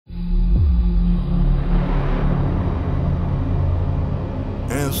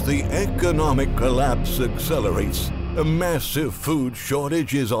As the economic collapse accelerates, a massive food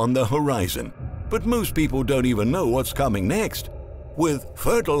shortage is on the horizon. But most people don't even know what's coming next. With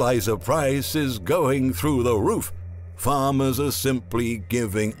fertilizer prices going through the roof, farmers are simply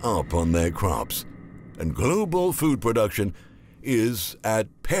giving up on their crops. And global food production is at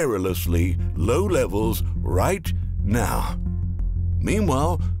perilously low levels right now.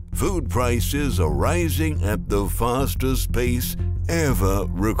 Meanwhile, food prices are rising at the fastest pace ever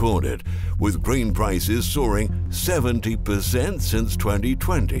recorded, with grain prices soaring 70% since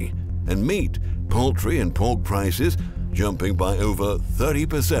 2020, and meat, poultry and pork prices jumping by over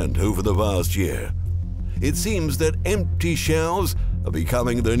 30% over the past year. It seems that empty shelves are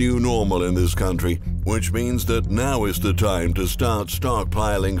becoming the new normal in this country, which means that now is the time to start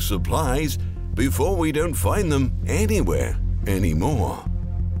stockpiling supplies before we don't find them anywhere anymore.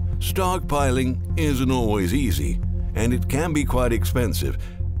 Stockpiling isn't always easy, and it can be quite expensive.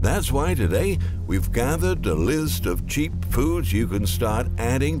 That's why today we've gathered a list of cheap foods you can start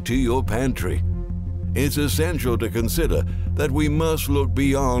adding to your pantry. It's essential to consider that we must look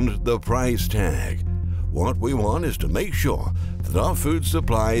beyond the price tag. What we want is to make sure that our food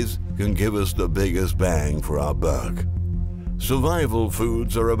supplies can give us the biggest bang for our buck. Survival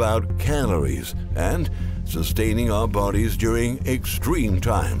foods are about calories and sustaining our bodies during extreme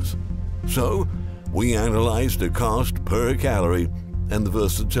times. So, we analyze the cost per calorie and the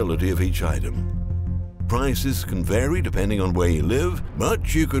versatility of each item. Prices can vary depending on where you live,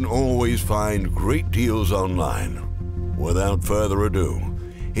 but you can always find great deals online. Without further ado,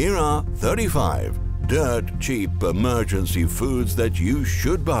 here are 35 dirt cheap emergency foods that you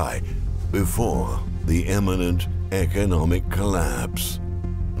should buy before the imminent economic collapse.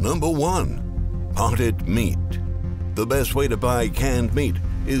 Number 1. Potted meat. The best way to buy canned meat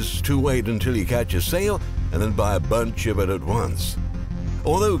is to wait until you catch a sale and then buy a bunch of it at once.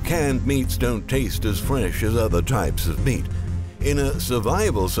 Although canned meats don't taste as fresh as other types of meat, in a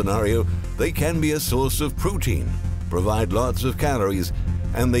survival scenario, they can be a source of protein, provide lots of calories,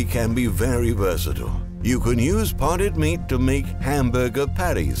 and they can be very versatile. You can use potted meat to make hamburger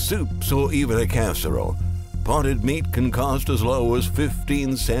patties, soups, or even a casserole. Potted meat can cost as low as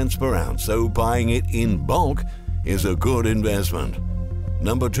 15 cents per ounce, so buying it in bulk is a good investment.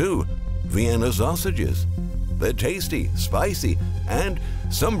 Number 2. Vienna sausages. They're tasty, spicy, and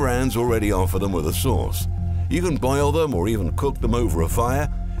some brands already offer them with a sauce. You can boil them or even cook them over a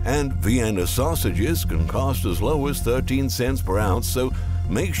fire, and Vienna sausages can cost as low as 13 cents per ounce, so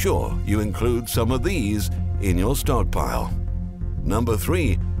make sure you include some of these in your stockpile. Number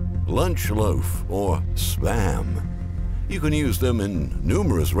 3. Lunch loaf or Spam. You can use them in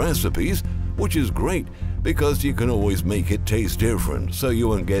numerous recipes, which is great because you can always make it taste different so you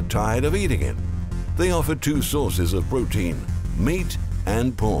won't get tired of eating it. They offer 2 sources of protein, meat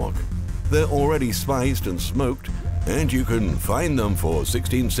and pork. They're already spiced and smoked, and you can find them for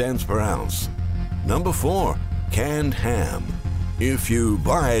 16 cents per ounce. Number 4. Canned ham. If you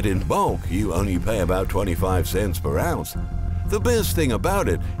buy it in bulk, you only pay about 25 cents per ounce. The best thing about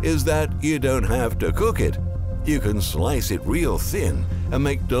it is that you don't have to cook it. You can slice it real thin and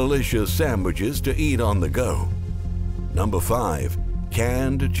make delicious sandwiches to eat on the go. Number 5.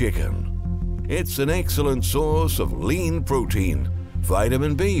 Canned chicken. It's an excellent source of lean protein,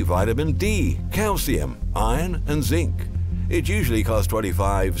 vitamin B, vitamin D, calcium, iron, and zinc. It usually costs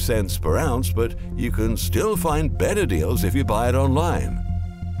 25 cents per ounce, but you can still find better deals if you buy it online.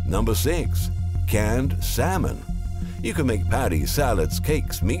 Number 6. Canned salmon. You can make patties, salads,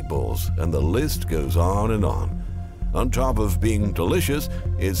 cakes, meatballs, and the list goes on and on. On top of being delicious,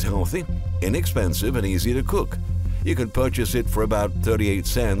 it's healthy, inexpensive, and easy to cook. You can purchase it for about 38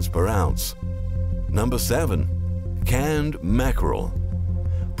 cents per ounce. Number 7. Canned mackerel.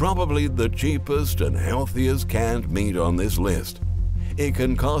 Probably the cheapest and healthiest canned meat on this list. It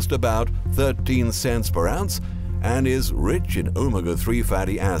can cost about 13 cents per ounce and is rich in omega-3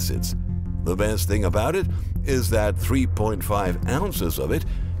 fatty acids. The best thing about it is that 3.5 ounces of it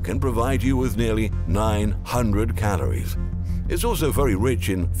can provide you with nearly 900 calories. It's also very rich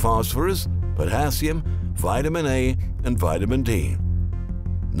in phosphorus, potassium, vitamin A, and vitamin D.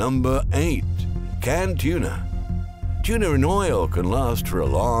 Number 8. Canned tuna. Tuna in oil can last for a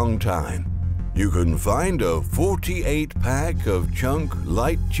long time. You can find a 48-pack of chunk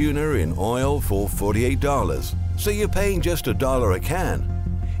light tuna in oil for $48, so you're paying just $1 a can.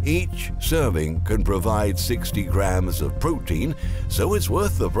 Each serving can provide 60 grams of protein, so it's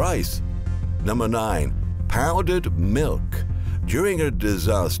worth the price. Number 9. Powdered milk. During a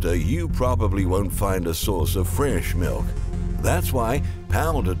disaster, you probably won't find a source of fresh milk. That's why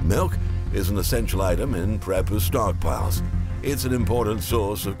powdered milk is an essential item in prepper stockpiles. It's an important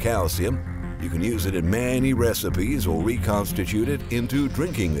source of calcium. You can use it in many recipes or reconstitute it into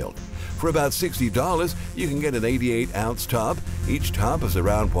drinking milk. For about $60, you can get an 88-ounce tub. Each tub is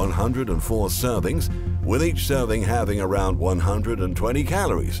around 104 servings, with each serving having around 120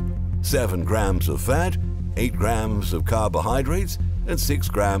 calories, 7 grams of fat, 8 grams of carbohydrates, and 6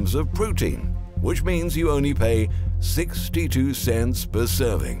 grams of protein, which means you only pay 62 cents per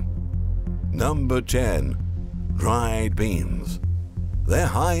serving. Number 10. Dried beans. They're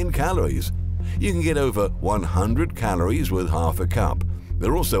high in calories. You can get over 100 calories with half a cup.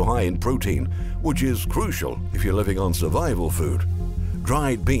 They're also high in protein, which is crucial if you're living on survival food.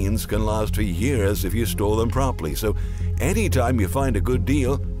 Dried beans can last for years if you store them properly, so anytime you find a good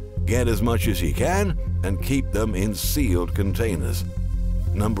deal, get as much as you can and keep them in sealed containers.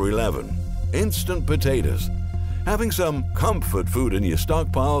 Number 11. Instant potatoes. Having some comfort food in your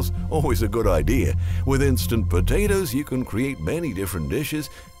stockpile's always a good idea. With instant potatoes, you can create many different dishes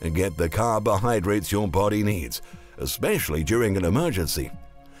and get the carbohydrates your body needs, especially during an emergency.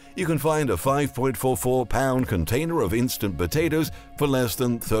 You can find a 5.44-pound container of instant potatoes for less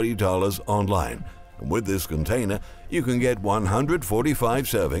than $30 online. And with this container, you can get 145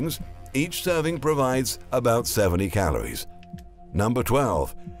 servings. Each serving provides about 70 calories. Number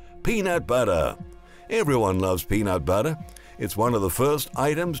 12. Peanut butter. Everyone loves peanut butter. It's one of the first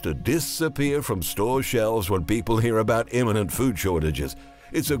items to disappear from store shelves when people hear about imminent food shortages.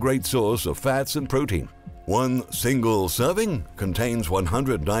 It's a great source of fats and protein. One single serving contains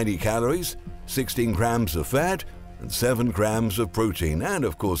 190 calories, 16 grams of fat, and 7 grams of protein, and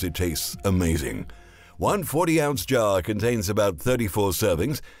of course it tastes amazing. One 40-ounce jar contains about 34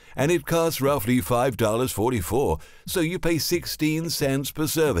 servings, and it costs roughly $5.44, so you pay 16 cents per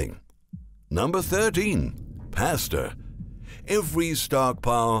serving. Number 13. Pasta. Every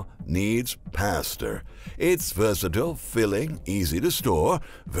stockpile needs pasta. It's versatile, filling, easy to store,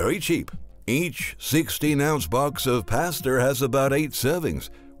 very cheap. Each 16-ounce box of pasta has about 8 servings,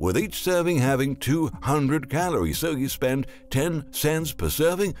 with each serving having 200 calories, so you spend 10 cents per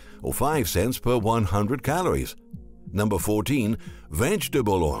serving or 5 cents per 100 calories. Number 14.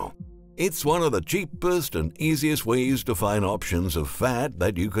 Vegetable oil. It's one of the cheapest and easiest ways to find options of fat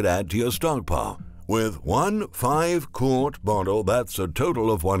that you could add to your stockpile. With one 5-quart bottle, that's a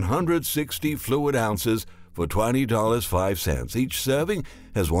total of 160 fluid ounces for $20.05. Each serving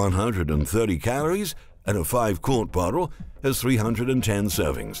has 130 calories, and a 5-quart bottle has 310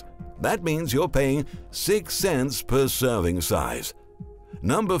 servings. That means you're paying 6 cents per serving size.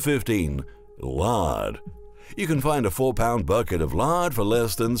 Number 15. Lard. You can find a 4-pound bucket of lard for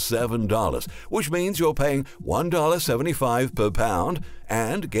less than $7, which means you're paying $1.75 per pound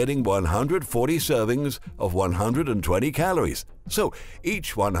and getting 140 servings of 120 calories. So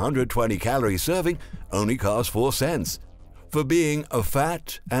each 120-calorie serving only costs 4 cents. For being a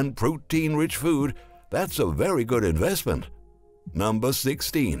fat and protein-rich food, that's a very good investment. Number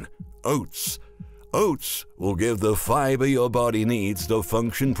 16. Oats. Oats will give the fiber your body needs to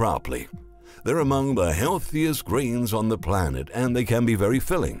function properly. They're among the healthiest grains on the planet, and they can be very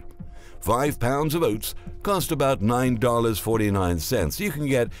filling. 5 pounds of oats cost about $9.49. You can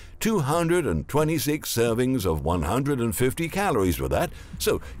get 226 servings of 150 calories with that,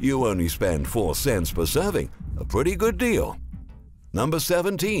 so you only spend 4 cents per serving. A pretty good deal. Number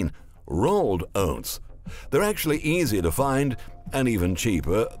 17. Rolled oats. They're actually easier to find and even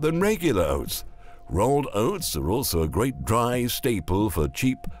cheaper than regular oats. Rolled oats are also a great dry staple for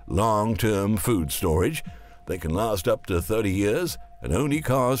cheap, long-term food storage. They can last up to 30 years and only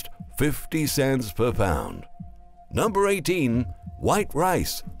cost 50 cents per pound. Number 18. White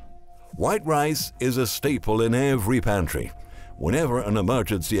rice. White rice is a staple in every pantry. Whenever an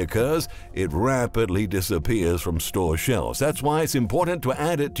emergency occurs, it rapidly disappears from store shelves. That's why it's important to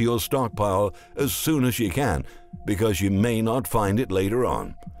add it to your stockpile as soon as you can, because you may not find it later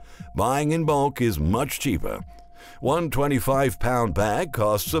on. Buying in bulk is much cheaper. One 25-pound bag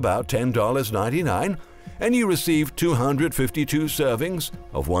costs about $10.99, and you receive 252 servings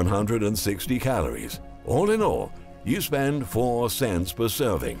of 160 calories. All in all, you spend 4 cents per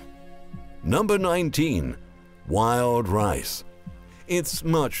serving. Number 19. Wild rice. It's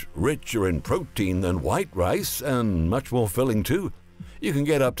much richer in protein than white rice and much more filling too. You can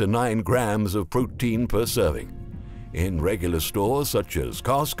get up to 9 grams of protein per serving. In regular stores such as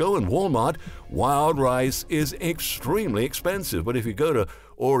Costco and Walmart, wild rice is extremely expensive, but if you go to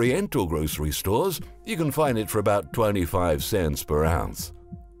Oriental grocery stores, you can find it for about 25 cents per ounce.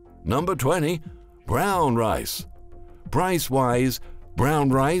 Number 20. Brown rice. Price-wise, brown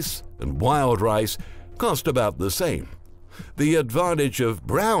rice and wild rice cost about the same. The advantage of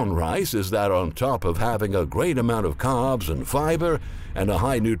brown rice is that on top of having a great amount of carbs and fiber and a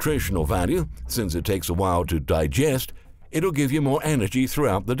high nutritional value, since it takes a while to digest, it'll give you more energy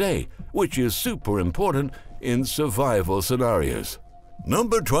throughout the day, which is super important in survival scenarios.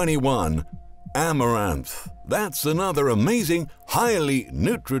 Number 21. Amaranth. That's another amazing, highly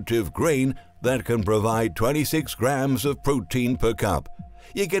nutritive grain that can provide 26 grams of protein per cup.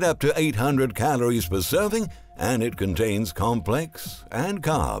 You get up to 800 calories per serving, and it contains complex and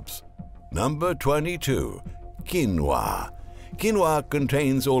carbs. Number 22. Quinoa. Quinoa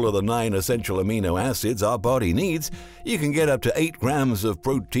contains all of the 9 essential amino acids our body needs. You can get up to 8 grams of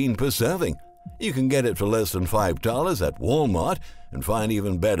protein per serving. You can get it for less than $5 at Walmart and find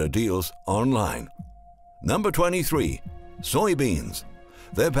even better deals online. Number 23. Soybeans.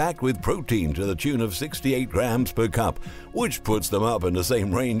 They're packed with protein to the tune of 68 grams per cup, which puts them up in the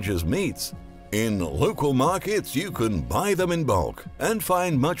same range as meats. In local markets, you can buy them in bulk and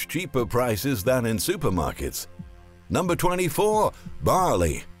find much cheaper prices than in supermarkets. Number 24.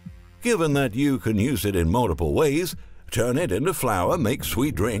 Barley. Given that you can use it in multiple ways, turn it into flour, make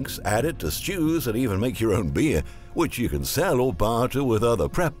sweet drinks, add it to stews, and even make your own beer, which you can sell or barter with other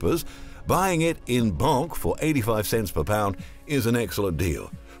preppers, buying it in bulk for 85 cents per pound is an excellent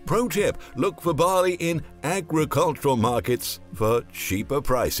deal. Pro tip, look for barley in agricultural markets for cheaper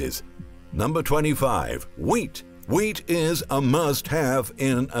prices. Number 25. Wheat. Wheat is a must-have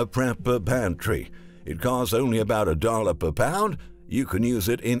in a prepper pantry. It costs only about $1 per pound. You can use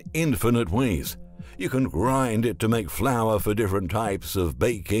it in infinite ways. You can grind it to make flour for different types of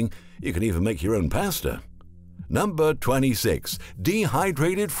baking. You can even make your own pasta. Number 26.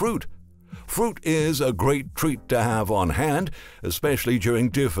 Dehydrated fruit. Fruit is a great treat to have on hand, especially during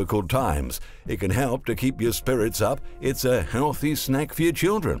difficult times. It can help to keep your spirits up. It's a healthy snack for your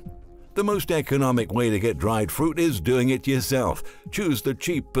children. The most economic way to get dried fruit is doing it yourself. Choose the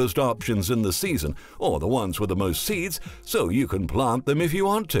cheapest options in the season, or the ones with the most seeds, so you can plant them if you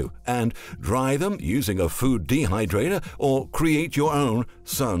want to, and dry them using a food dehydrator or create your own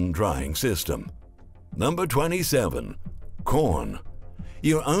sun-drying system. Number 27. Corn.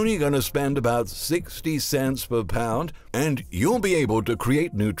 You're only going to spend about 60 cents per pound, and you'll be able to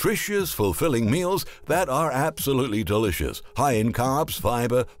create nutritious, fulfilling meals that are absolutely delicious, high in carbs,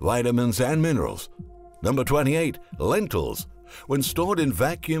 fiber, vitamins, and minerals. Number 28. Lentils. When stored in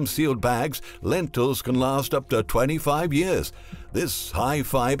vacuum-sealed bags, lentils can last up to 25 years. This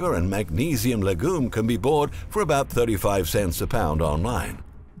high-fiber and magnesium legume can be bought for about 35 cents a pound online.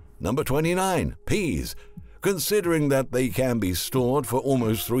 Number 29. Peas. Considering that they can be stored for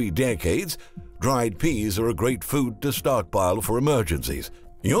almost 3 decades, dried peas are a great food to stockpile for emergencies.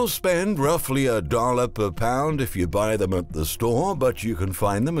 You'll spend roughly $1 per pound if you buy them at the store, but you can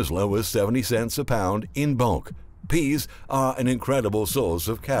find them as low as 70 cents a pound in bulk. Peas are an incredible source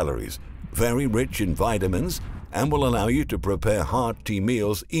of calories, very rich in vitamins, and will allow you to prepare hearty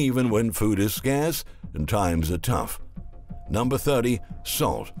meals even when food is scarce and times are tough. Number 30.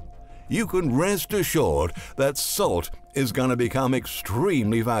 Salt. You can rest assured that salt is going to become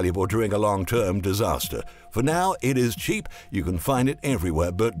extremely valuable during a long-term disaster. For now, it is cheap, you can find it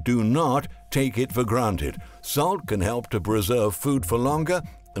everywhere, but do not take it for granted. Salt can help to preserve food for longer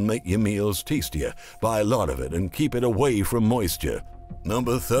and make your meals tastier. Buy a lot of it and keep it away from moisture.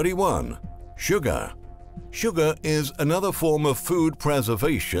 Number 31. Sugar. Sugar is another form of food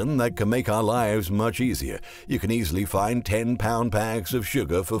preservation that can make our lives much easier. You can easily find 10-pound bags of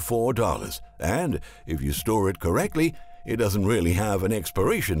sugar for $4, and if you store it correctly, it doesn't really have an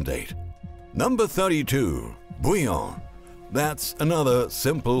expiration date. Number 32. Bouillon. That's another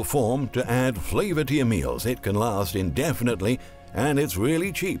simple form to add flavor to your meals. It can last indefinitely, and it's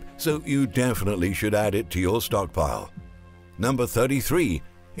really cheap, so you definitely should add it to your stockpile. Number 33.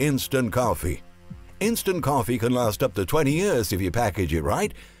 Instant coffee. Instant coffee can last up to 20 years if you package it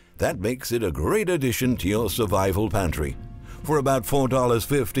right. That makes it a great addition to your survival pantry. For about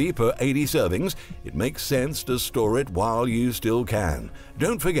 $4.50 per 80 servings, it makes sense to store it while you still can.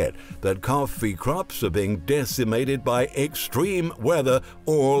 Don't forget that coffee crops are being decimated by extreme weather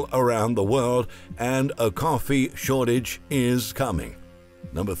all around the world, and a coffee shortage is coming.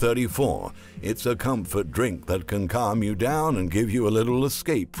 Number 34. It's a comfort drink that can calm you down and give you a little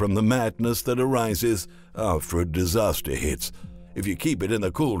escape from the madness that arises after a disaster hits. If you keep it in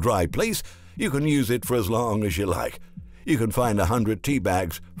a cool, dry place, you can use it for as long as you like. You can find 100 tea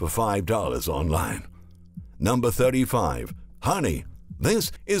bags for $5 online. Number 35. Honey.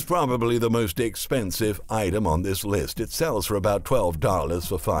 This is probably the most expensive item on this list. It sells for about $12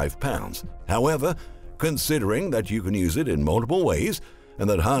 for 5 pounds. However, considering that you can use it in multiple ways, and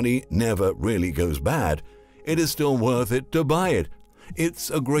that honey never really goes bad, it is still worth it to buy it. It's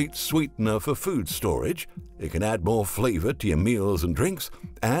a great sweetener for food storage, it can add more flavor to your meals and drinks,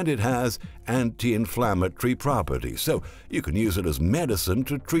 and it has anti-inflammatory properties, so you can use it as medicine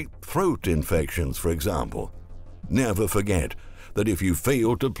to treat throat infections, for example. Never forget that if you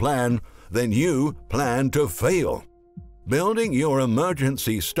fail to plan, then you plan to fail. Building your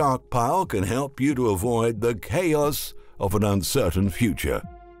emergency stockpile can help you to avoid the chaos of an uncertain future.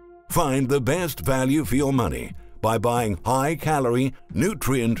 Find the best value for your money by buying high-calorie,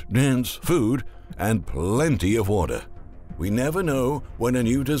 nutrient-dense food and plenty of water. We never know when a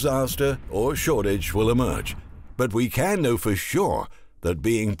new disaster or shortage will emerge, but we can know for sure that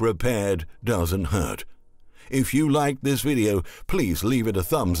being prepared doesn't hurt. If you liked this video, please leave it a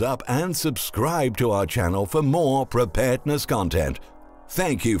thumbs up and subscribe to our channel for more preparedness content.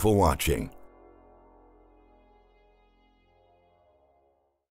 Thank you for watching.